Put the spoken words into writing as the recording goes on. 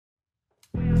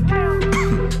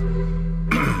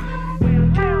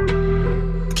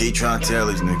keep trying to tell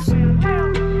these niggas.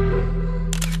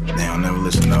 They don't never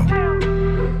listen though.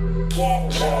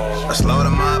 I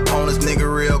slaughtered my opponents,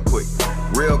 nigga, real quick.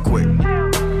 Real quick.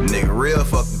 Nigga, real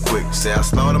fucking quick. Say I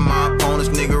slaughtered my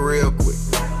opponents, nigga, real quick.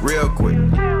 Real quick.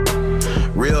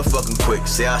 Real fucking quick.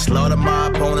 Say I slaughtered my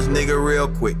opponents, nigga, real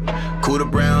quick. Cooter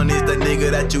Brown is the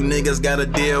nigga that you niggas gotta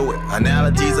deal with.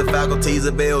 Analogies are faculties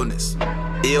of illness.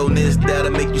 Illness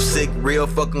that'll make you sick real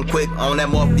fucking quick. On that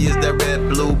Morpheus, that red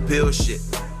blue pill shit.